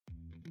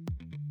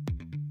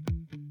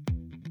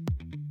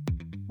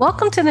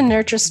Welcome to the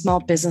Nurture Small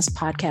Business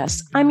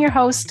Podcast. I'm your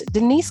host,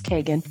 Denise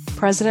Kagan,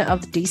 president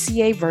of the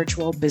DCA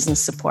Virtual Business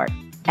Support.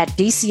 At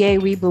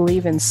DCA, we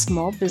believe in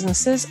small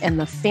businesses and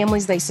the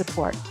families they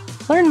support.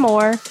 Learn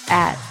more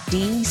at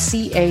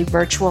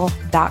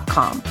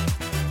dcavirtual.com.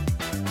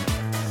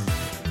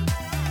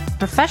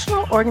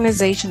 Professional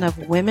Organization of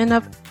Women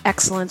of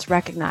Excellence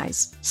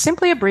Recognized,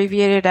 simply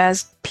abbreviated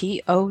as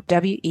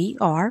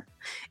POWER,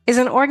 is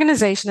an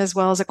organization as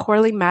well as a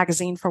quarterly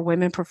magazine for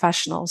women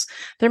professionals.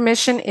 Their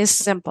mission is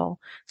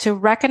simple: to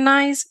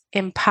recognize,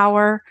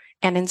 empower,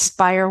 and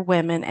inspire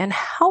women and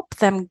help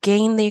them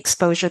gain the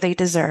exposure they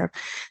deserve.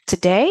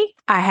 Today,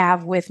 I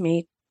have with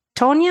me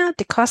Tonya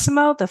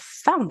DeCosimo, the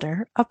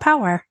founder of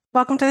Power.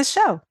 Welcome to the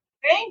show.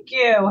 Thank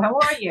you. How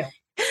are you?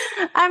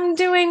 I'm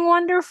doing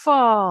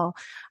wonderful.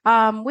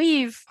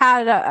 We've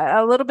had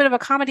a little bit of a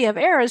comedy of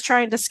errors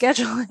trying to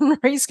schedule and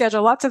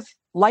reschedule. Lots of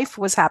life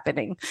was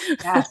happening.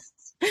 Yes.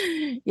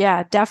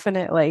 Yeah,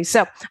 definitely.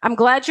 So I'm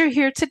glad you're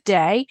here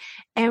today.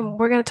 And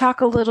we're going to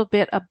talk a little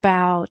bit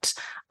about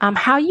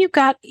how you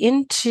got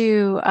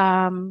into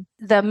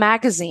the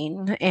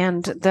magazine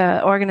and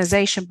the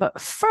organization.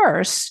 But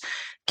first,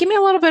 give me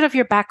a little bit of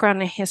your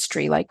background and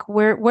history. Like,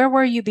 where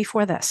were you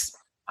before this?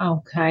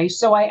 Okay.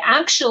 So I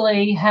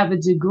actually have a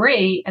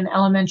degree in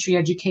elementary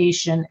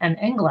education and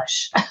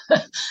English.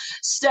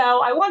 So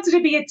I wanted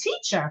to be a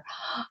teacher.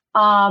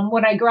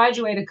 When I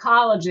graduated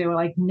college, there were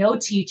like no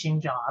teaching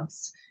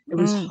jobs. It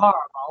was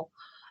horrible.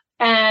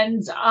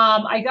 And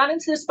I got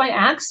into this by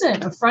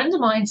accident. A friend of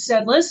mine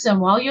said, listen,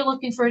 while you're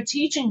looking for a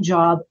teaching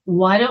job,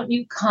 why don't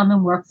you come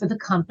and work for the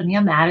company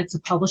I'm at? It's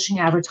a publishing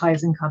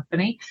advertising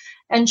company,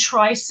 and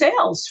try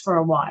sales for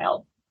a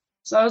while.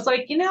 So I was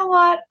like, you know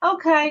what?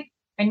 Okay.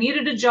 I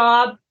needed a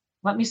job.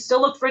 Let me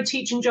still look for a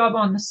teaching job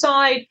on the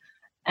side.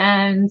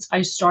 And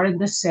I started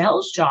the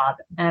sales job,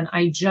 and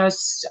I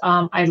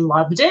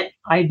loved it.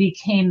 I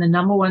became the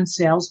number one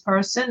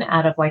salesperson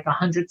out of like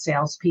 100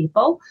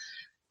 salespeople.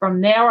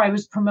 From there, I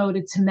was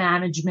promoted to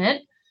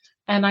management,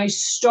 and I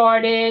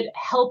started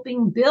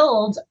helping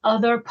build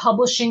other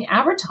publishing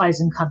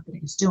advertising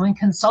companies, doing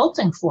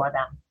consulting for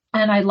them.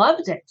 And I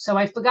loved it. So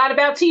I forgot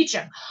about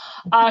teaching.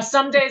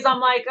 Some days I'm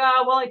like,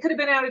 well, I could have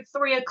been out at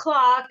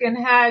 3:00 and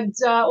had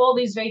all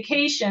these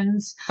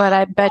vacations. But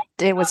I bet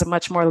it was a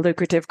much more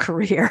lucrative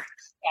career.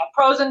 Yeah,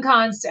 pros and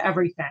cons to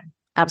everything.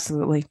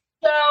 Absolutely.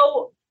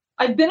 So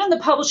I've been in the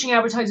publishing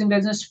advertising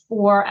business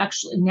for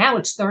now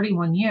it's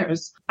 31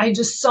 years. I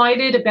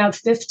decided about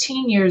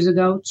 15 years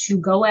ago to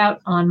go out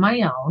on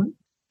my own.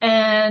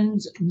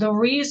 And the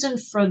reason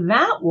for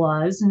that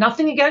was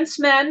nothing against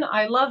men.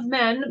 I love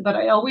men, but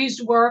I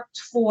always worked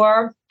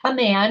for a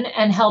man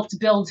and helped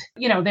build,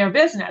 their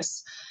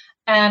business.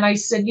 And I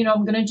said,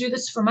 I'm going to do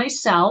this for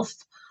myself.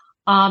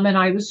 And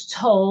I was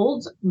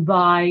told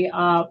by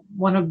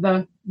one of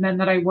the men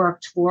that I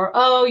worked for,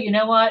 oh, you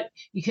know what?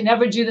 You can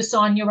never do this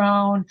on your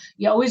own.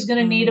 You're always going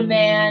to need a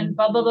man,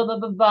 blah, blah, blah, blah,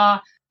 blah, blah.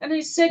 And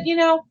I said,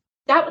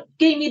 that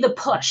gave me the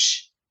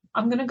push.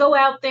 I'm going to go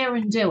out there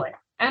and do it.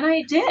 And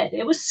I did.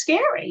 It was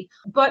scary,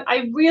 but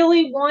I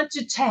really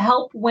wanted to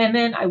help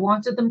women. I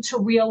wanted them to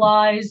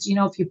realize,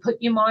 if you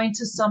put your mind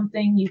to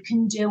something, you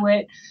can do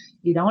it.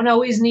 You don't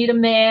always need a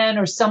man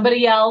or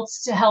somebody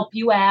else to help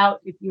you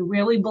out. If you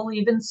really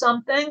believe in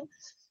something,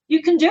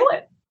 you can do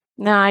it.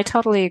 No, I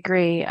totally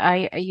agree.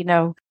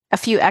 A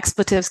few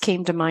expletives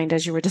came to mind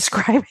as you were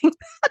describing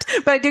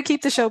that, but I do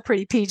keep the show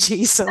pretty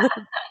PG, so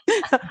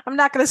I'm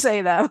not going to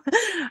say them.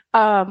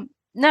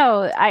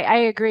 No, I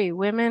agree.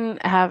 Women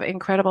have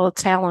incredible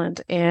talent,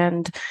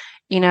 and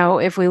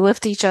if we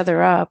lift each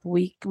other up,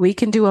 we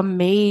can do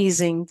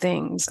amazing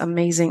things.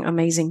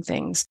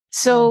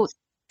 So,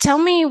 tell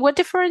me, what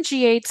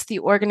differentiates the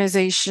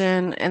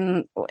organization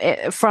and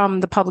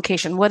from the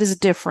publication? What is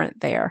different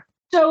there?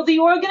 So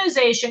the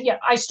organization,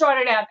 I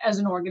started out as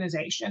an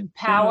organization.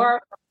 Power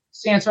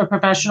stands for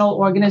Professional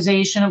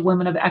Organization of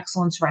Women of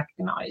Excellence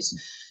Recognized.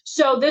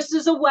 So this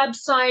is a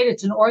website.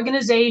 It's an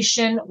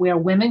organization where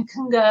women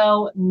can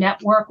go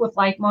network with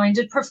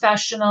like-minded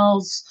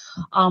professionals.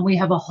 We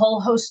have a whole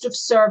host of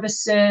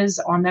services.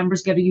 Our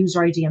members get a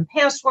user ID and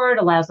password,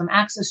 allows them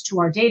access to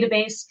our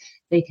database.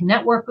 They can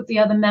network with the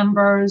other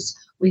members.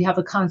 We have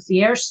a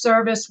concierge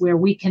service where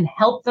we can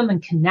help them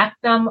and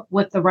connect them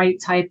with the right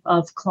type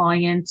of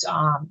client,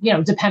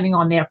 depending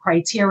on their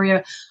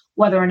criteria,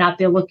 whether or not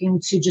they're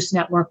looking to just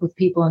network with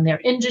people in their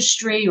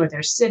industry or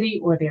their city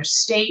or their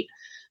state.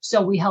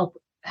 So we help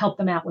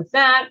them out with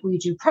that. We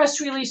do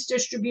press release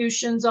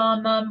distributions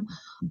on them.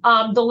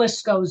 The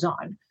list goes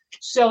on.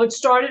 So it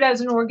started as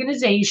an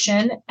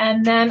organization,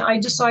 and then I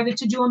decided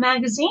to do a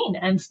magazine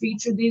and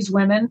feature these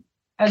women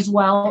as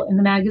well in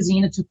the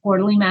magazine. It's a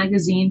quarterly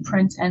magazine,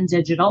 print and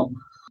digital.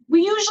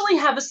 We usually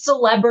have a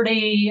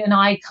celebrity, an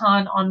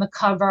icon on the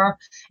cover,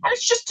 and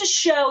it's just to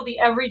show the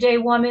everyday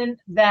woman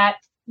that,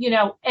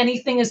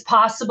 anything is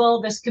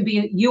possible. This could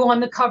be you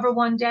on the cover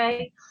one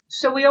day.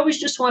 So we always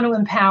just want to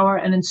empower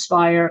and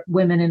inspire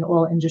women in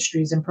all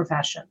industries and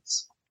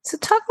professions. So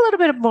talk a little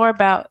bit more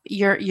about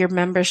your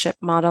membership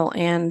model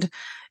and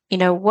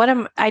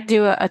I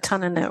do a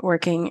ton of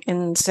networking.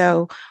 And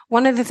so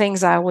one of the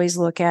things I always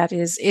look at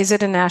is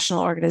it a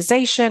national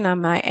organization?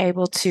 Am I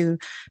able to,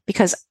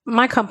 because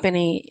my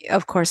company,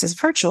 of course, is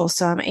virtual,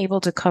 so I'm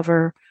able to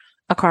cover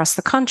across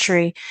the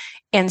country.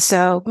 And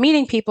so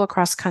meeting people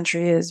across the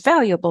country is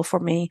valuable for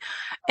me.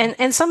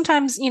 And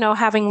sometimes,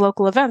 having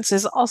local events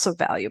is also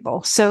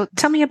valuable. So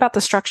tell me about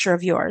the structure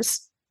of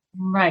yours.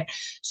 Right.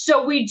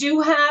 So we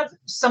do have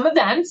some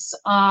events.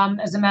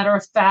 As a matter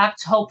of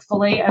fact,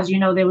 hopefully, as you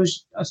know, there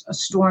was a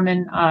storm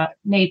in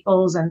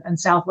Naples and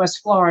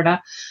Southwest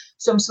Florida.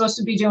 So I'm supposed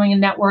to be doing a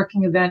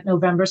networking event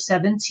November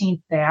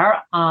 17th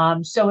there.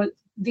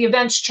 The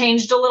event's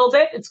changed a little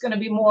bit. It's going to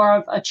be more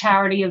of a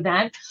charity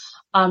event,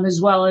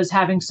 as well as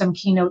having some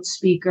keynote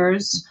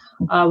speakers.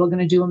 We're going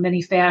to do a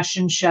mini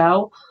fashion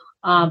show.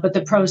 But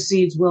the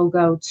proceeds will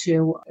go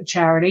to a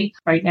charity.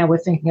 Right now, we're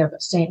thinking of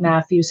St.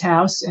 Matthew's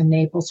House in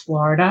Naples,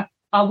 Florida.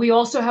 We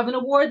also have an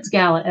awards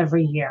gala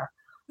every year,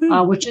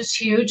 which is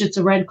huge. It's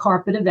a red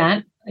carpet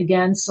event.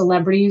 Again,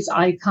 celebrities,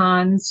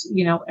 icons,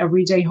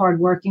 everyday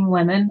hardworking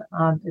women.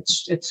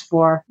 It's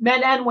for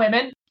men and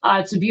women.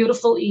 It's a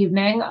beautiful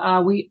evening.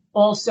 We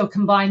also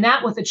combine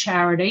that with a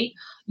charity.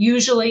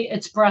 Usually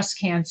it's breast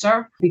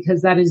cancer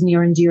because that is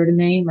near and dear to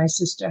me. My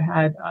sister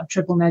had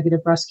triple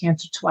negative breast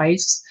cancer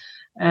twice.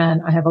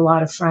 And I have a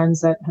lot of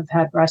friends that have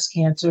had breast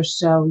cancer.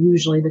 So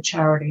usually the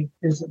charity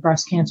is a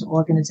breast cancer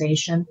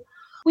organization.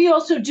 We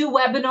also do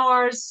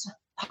webinars,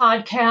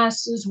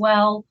 podcasts as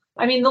well.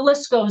 I mean, the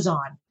list goes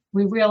on.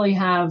 We really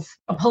have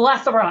a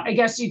plethora, I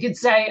guess you could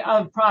say,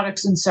 of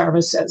products and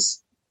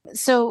services.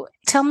 So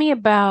tell me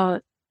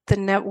about the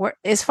network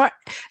so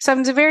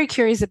I'm very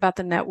curious about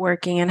the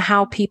networking and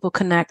how people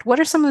connect. What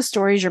are some of the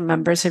stories your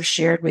members have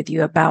shared with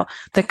you about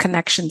the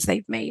connections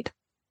they've made?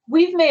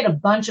 We've made a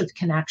bunch of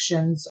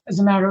connections. As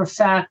a matter of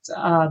fact,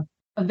 a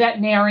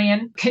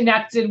veterinarian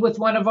connected with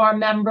one of our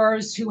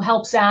members who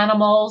helps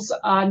animals.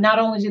 Not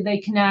only did they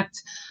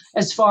connect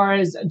as far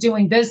as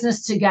doing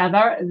business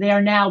together,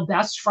 they're now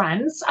best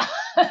friends.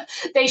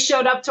 They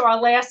showed up to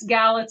our last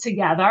gala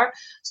together.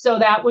 So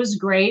that was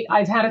great.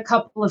 I've had a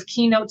couple of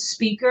keynote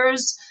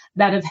speakers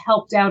that have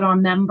helped out our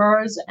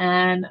members.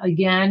 And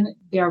again,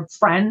 they're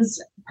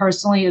friends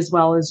personally as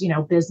well as,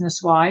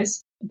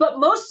 business-wise. But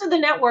most of the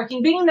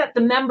networking, being that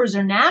the members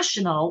are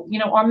national,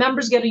 our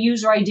members get a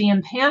user ID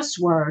and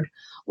password,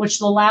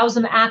 which allows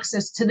them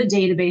access to the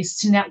database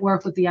to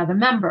network with the other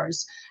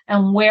members.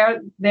 And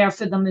we're there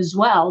for them as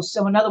well.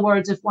 So in other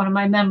words, if one of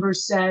my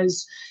members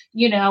says,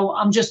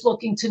 I'm just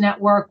looking to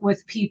network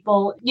with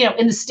people,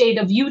 in the state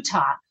of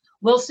Utah,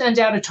 we'll send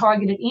out a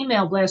targeted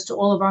email blast to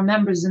all of our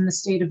members in the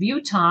state of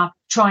Utah,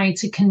 trying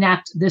to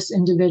connect this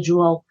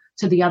individual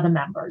to the other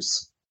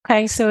members.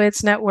 Okay, so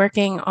it's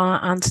networking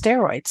on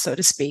steroids, so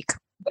to speak.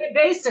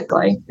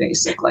 Basically.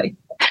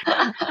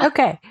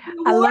 Okay,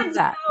 I love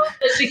that.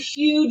 It's a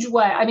huge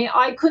way. I mean,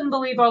 I couldn't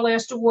believe our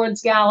last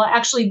awards gala.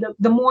 Actually,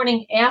 the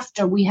morning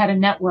after, we had a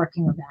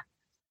networking event.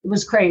 It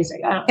was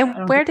crazy.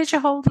 Where did you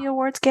hold the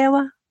awards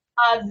gala?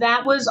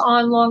 That was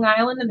on Long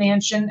Island, the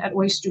mansion at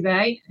Oyster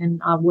Bay in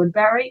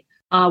Woodbury.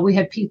 We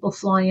had people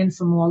fly in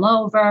from all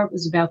over. It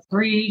was about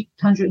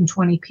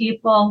 320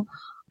 people.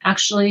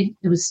 Actually,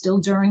 it was still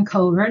during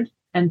COVID.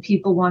 And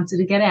people wanted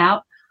to get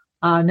out.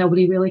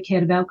 Nobody really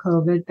cared about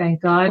COVID.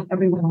 Thank God.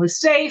 Everyone was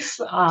safe.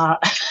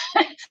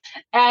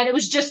 And it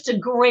was just a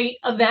great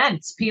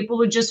event. People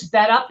were just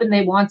fed up and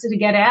they wanted to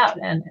get out.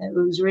 And it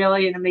was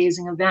really an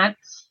amazing event.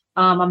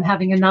 I'm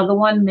having another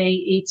one May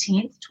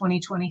 18th,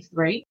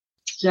 2023.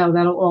 So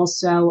that'll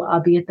also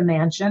be at the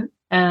mansion.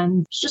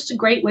 And it's just a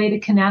great way to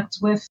connect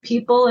with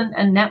people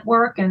and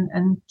network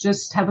and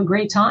just have a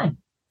great time.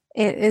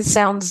 It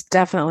sounds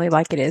definitely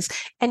like it is.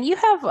 And you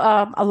have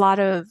a lot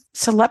of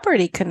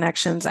celebrity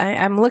connections.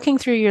 I'm looking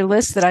through your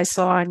list that I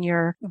saw on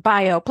your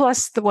bio,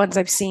 plus the ones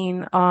I've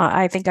seen.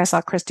 I think I saw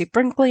Christy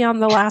Brinkley on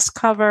the last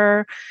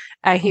cover.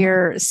 I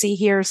see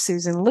here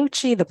Susan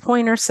Lucci, the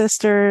Pointer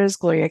Sisters,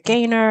 Gloria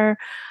Gaynor,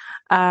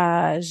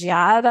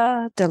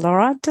 Giada De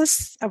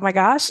Laurentiis. Oh my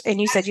gosh.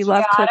 And you said you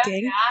love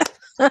cooking.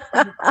 Yeah.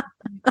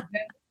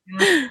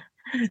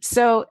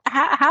 So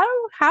how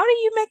do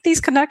you make these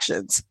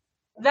connections?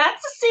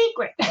 That's a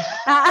secret.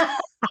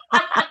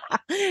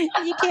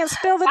 You can't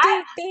spill the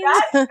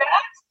beans. That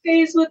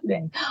stays with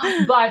me.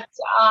 But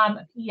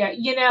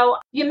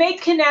you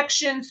make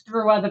connections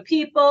through other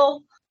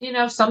people.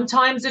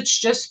 Sometimes it's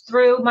just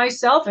through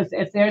myself.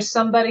 If there's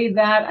somebody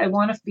that I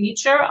want to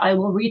feature, I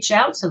will reach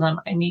out to them.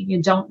 I mean,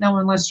 you don't know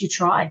unless you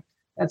try.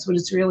 That's what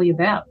it's really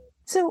about.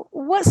 So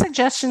what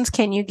suggestions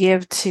can you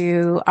give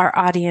to our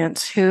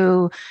audience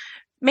who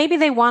maybe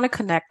they want to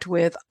connect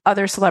with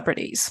other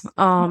celebrities,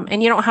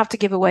 and you don't have to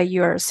give away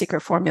your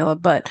secret formula,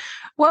 but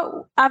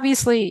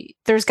obviously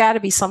there's got to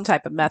be some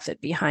type of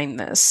method behind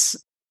this.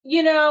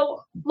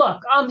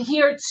 Look, I'm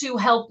here to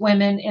help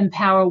women,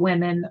 empower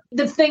women.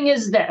 The thing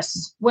is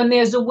this, when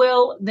there's a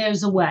will,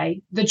 there's a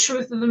way. The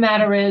truth of the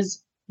matter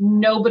is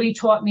nobody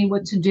taught me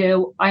what to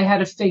do. I had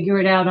to figure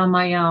it out on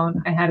my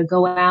own. I had to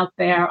go out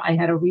there. I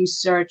had to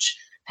research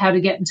how to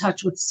get in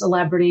touch with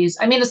celebrities.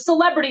 I mean, a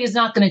celebrity is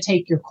not going to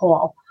take your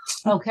call.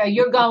 Okay.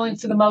 You're going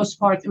for the most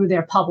part through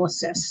their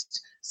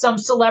publicist. Some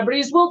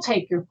celebrities will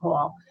take your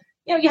call.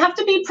 You have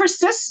to be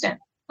persistent.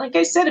 Like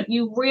I said, if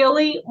you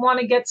really want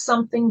to get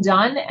something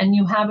done and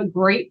you have a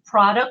great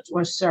product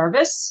or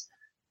service,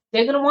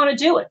 they're going to want to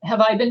do it.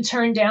 Have I been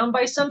turned down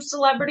by some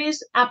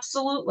celebrities?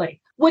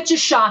 Absolutely. Which is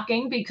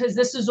shocking because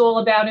this is all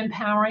about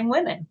empowering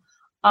women.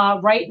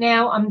 Right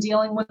now, I'm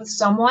dealing with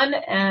someone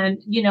and,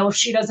 if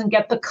she doesn't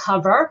get the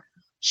cover,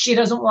 she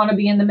doesn't want to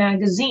be in the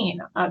magazine.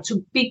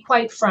 To be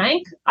quite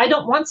frank, I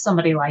don't want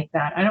somebody like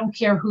that. I don't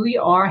care who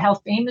you are, how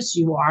famous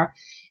you are.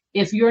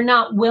 If you're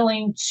not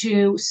willing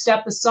to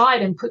step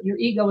aside and put your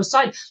ego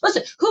aside,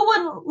 listen, who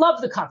wouldn't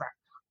love the cover?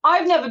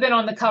 I've never been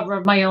on the cover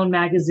of my own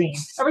magazine.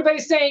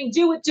 Everybody's saying,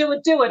 do it, do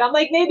it, do it. I'm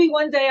like, maybe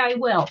one day I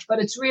will, but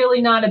it's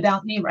really not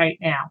about me right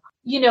now.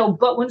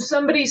 But when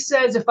somebody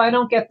says, if I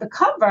don't get the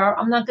cover,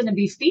 I'm not going to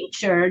be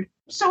featured.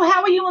 So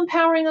how are you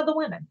empowering other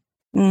women?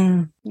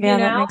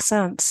 That makes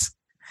sense.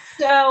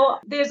 So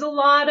there's a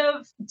lot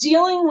of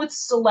dealing with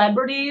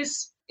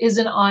celebrities is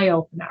an eye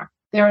opener.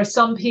 There are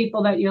some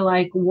people that you're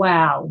like,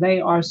 wow,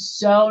 they are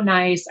so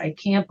nice. I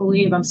can't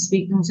believe I'm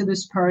speaking to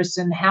this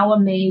person. How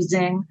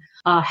amazing,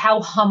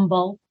 how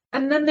humble.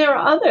 And then there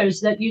are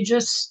others that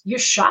you're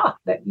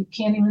shocked that you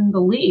can't even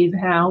believe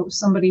how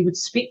somebody would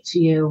speak to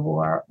you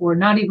or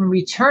not even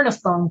return a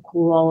phone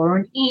call or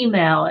an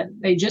email.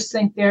 And they just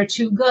think they're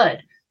too good.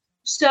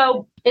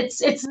 So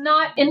it's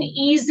not an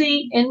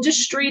easy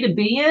industry to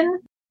be in.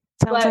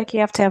 Sounds like you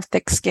have to have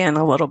thick skin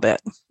a little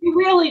bit. You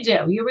really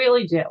do. You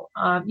really do.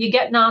 You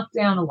get knocked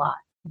down a lot.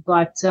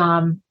 But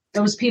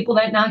those people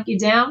that knock you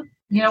down,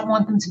 you don't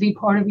want them to be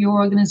part of your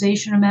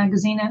organization or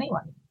magazine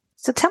anyway.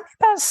 So tell me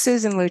about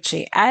Susan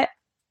Lucci.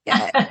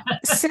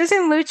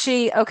 Susan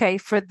Lucci, okay,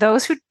 for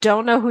those who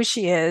don't know who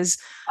she is,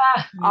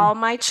 All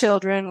My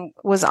Children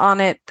was on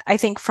it, I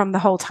think, from the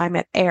whole time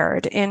it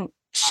aired. And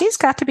she's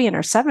got to be in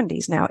her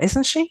 70s now,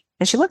 isn't she?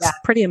 And she looks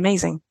pretty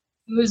amazing.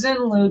 Susan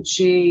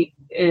Lucci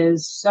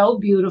is so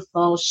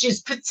beautiful.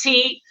 She's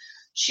petite.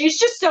 She's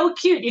just so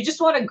cute. You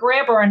just want to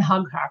grab her and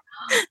hug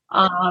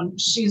her.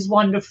 She's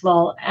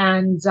wonderful.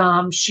 And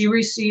she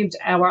received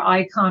our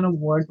Icon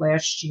Award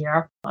last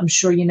year. I'm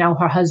sure you know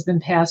her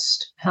husband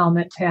passed,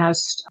 Helmut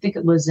passed, I think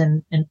it was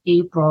in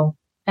April.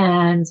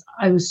 And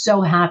I was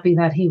so happy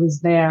that he was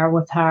there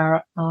with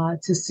her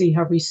to see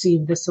her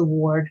receive this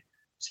award.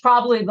 It's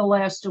probably the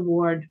last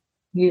award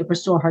you ever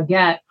saw her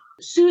get.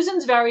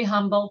 Susan's very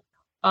humble,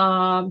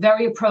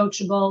 very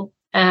approachable,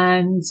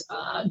 and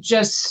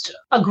just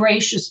a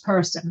gracious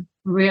person.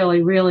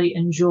 Really, really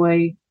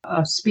enjoy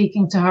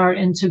speaking to her,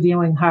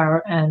 interviewing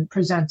her, and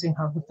presenting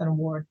her with an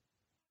award.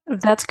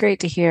 That's great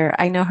to hear.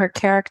 I know her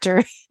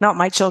character, Not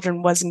My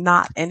Children, was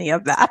not any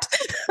of that.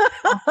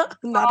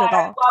 Not at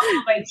all. I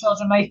love My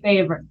Children, my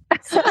favorite.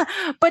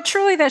 But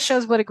truly, that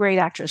shows what a great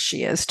actress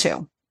she is,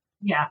 too.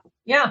 Yeah.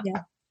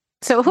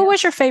 So who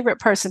was your favorite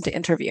person to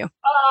interview?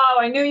 Oh,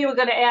 I knew you were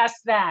going to ask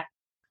that.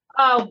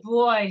 Oh,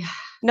 boy.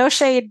 No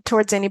shade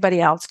towards anybody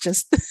else.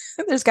 Just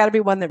there's got to be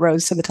one that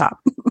rose to the top.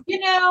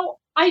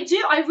 I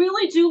do. I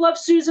really do love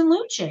Susan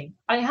Lucci.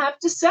 I have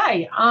to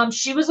say,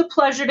 she was a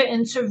pleasure to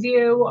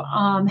interview.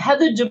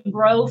 Heather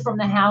Dubrow from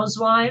The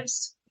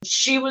Housewives.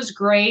 She was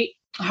great.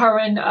 Her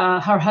and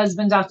her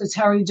husband, Dr.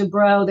 Terry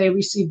Dubrow, they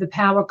received the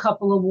Power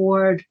Couple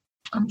Award.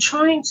 I'm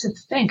trying to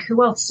think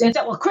who else stands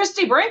out. Well,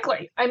 Christy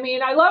Brinkley. I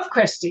mean, I love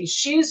Christy.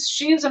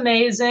 She's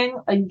amazing.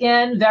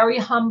 Again, very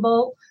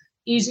humble,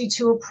 easy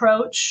to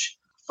approach.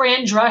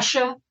 Fran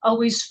Drescher,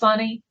 always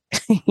funny.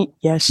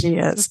 Yes, she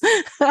is.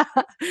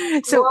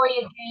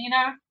 Gloria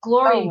Gaynor.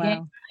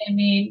 Gaynor. I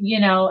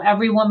mean,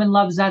 every woman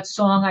loves that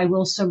song, I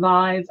Will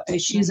Survive.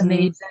 She's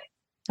amazing.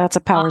 That's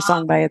a power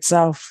song by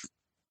itself.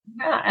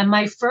 Yeah, and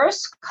my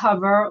first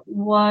cover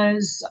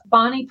was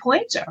Bonnie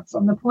Pointer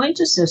from the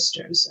Pointer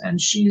Sisters.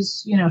 And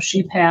she's,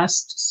 she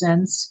passed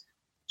since.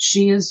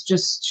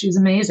 She's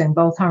amazing.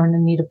 Both her and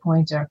Anita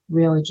Pointer.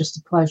 Really just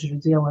a pleasure to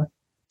deal with.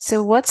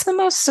 So what's the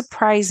most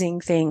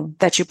surprising thing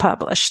that you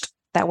published?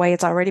 That way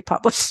it's already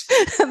published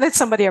that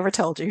somebody ever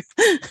told you.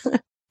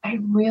 I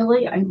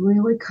really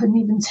couldn't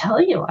even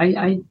tell you.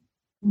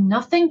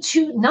 Nothing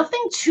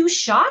too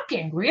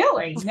shocking,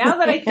 really. Now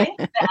that I think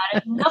about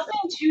it,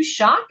 nothing too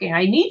shocking.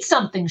 I need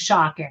something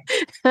shocking.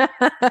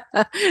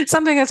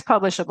 Something that's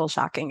publishable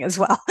shocking as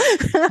well.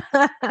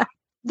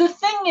 The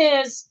thing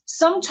is,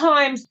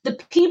 sometimes the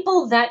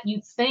people that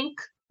you think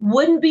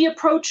wouldn't be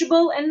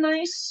approachable and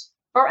nice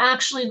are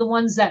actually the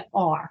ones that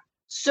are.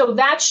 So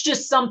that's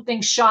just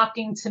something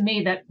shocking to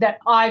me that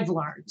I've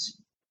learned.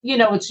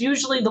 It's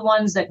usually the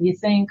ones that you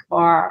think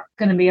are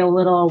going to be a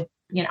little,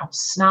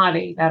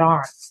 snotty that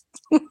aren't.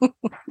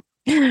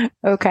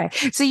 Okay.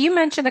 So you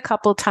mentioned a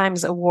couple of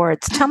times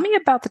awards. Tell me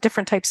about the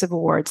different types of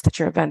awards that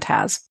your event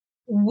has.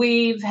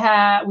 We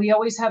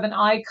always have an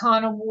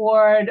Icon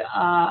Award,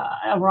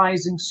 a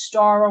Rising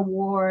Star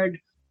Award,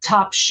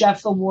 Top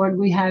Chef Award.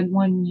 We had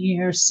one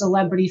year,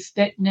 Celebrity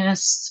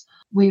Fitness.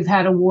 We've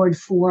had award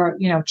for,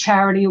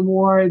 charity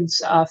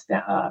awards,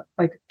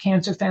 like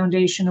Cancer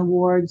Foundation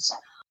awards.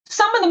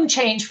 Some of them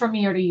change from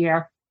year to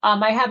year.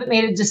 I haven't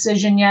made a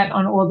decision yet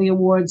on all the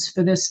awards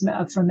for this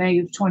for May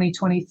of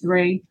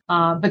 2023,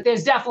 but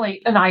there's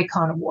definitely an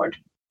icon award.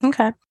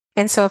 Okay.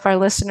 And so if our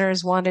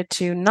listeners wanted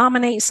to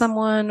nominate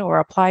someone or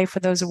apply for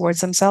those awards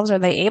themselves, are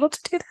they able to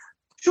do that?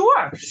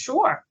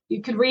 Sure.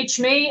 You can reach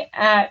me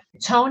at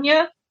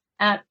Tonya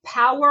at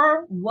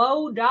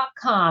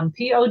powerwoe.com,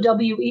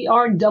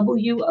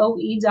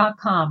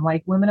 POWERWOE.com,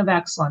 like Women of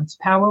Excellence,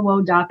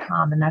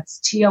 powerwoe.com. And that's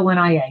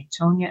TONIA,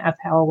 Tonya at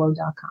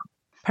powerwoe.com.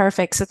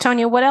 Perfect. So,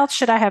 Tonya, what else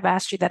should I have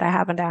asked you that I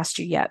haven't asked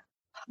you yet?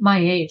 My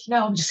age.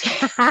 No, I'm just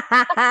kidding.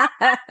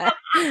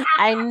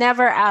 I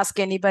never ask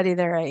anybody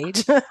their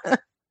age.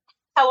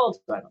 How old?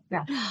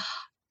 Yeah.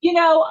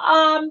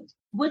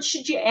 What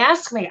should you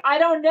ask me? I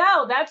don't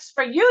know. That's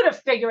for you to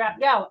figure out.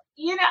 No,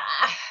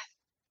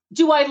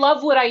 do I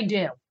love what I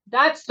do?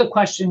 That's the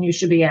question you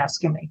should be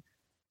asking me.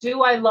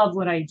 Do I love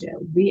what I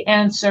do? The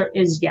answer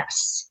is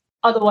yes.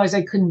 Otherwise,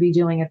 I couldn't be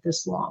doing it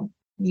this long.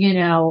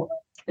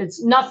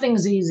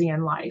 Nothing's easy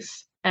in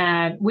life.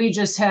 And we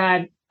just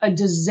had a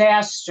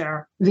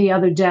disaster the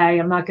other day.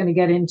 I'm not going to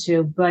get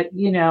into, but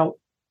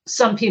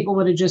some people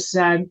would have just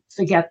said,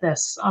 forget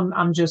this.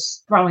 I'm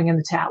just throwing in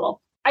the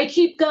towel. I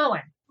keep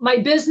going. My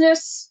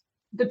business,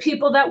 the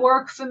people that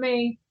work for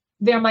me,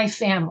 they're my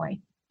family.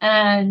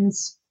 And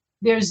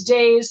there's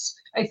days,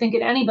 I think,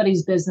 in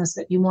anybody's business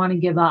that you want to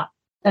give up.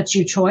 That's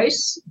your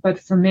choice. But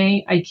for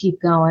me, I keep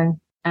going.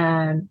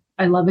 And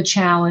I love a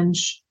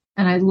challenge.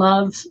 And I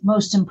love,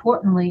 most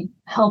importantly,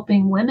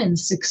 helping women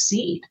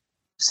succeed.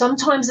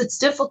 Sometimes it's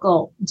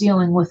difficult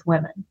dealing with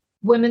women.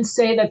 Women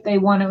say that they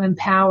want to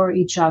empower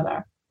each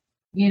other.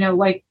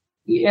 Like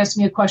you asked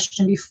me a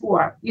question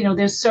before,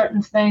 there's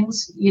certain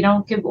things you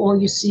don't give all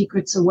your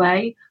secrets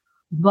away,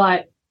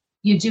 but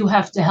you do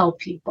have to help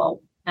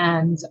people.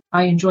 And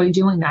I enjoy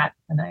doing that.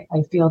 And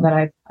I feel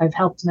that I've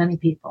helped many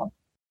people.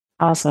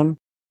 Awesome.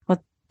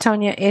 Well,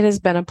 Tonya, it has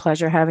been a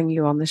pleasure having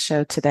you on the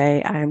show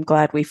today. I am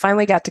glad we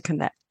finally got to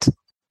connect.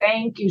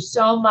 Thank you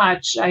so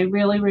much. I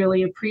really,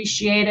 really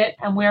appreciate it.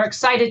 And we're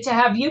excited to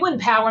have you in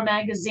Power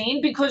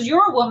Magazine because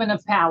you're a woman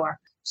of power.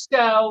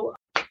 So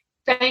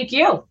thank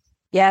you.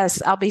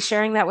 Yes, I'll be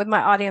sharing that with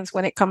my audience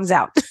when it comes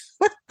out.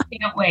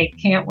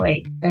 Can't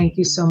wait. Thank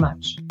you so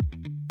much.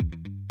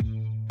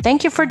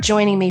 Thank you for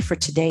joining me for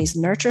today's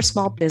Nurture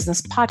Small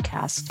Business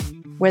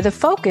podcast, where the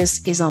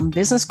focus is on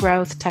business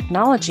growth,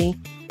 technology,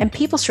 and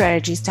people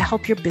strategies to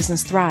help your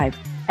business thrive.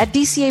 At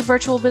DCA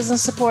Virtual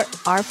Business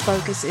Support, our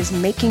focus is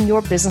making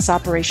your business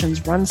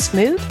operations run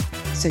smooth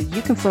so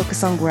you can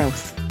focus on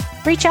growth.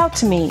 Reach out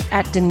to me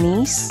at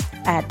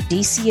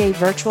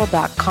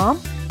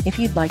Denise@dcavirtual.com if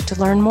you'd like to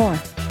learn more.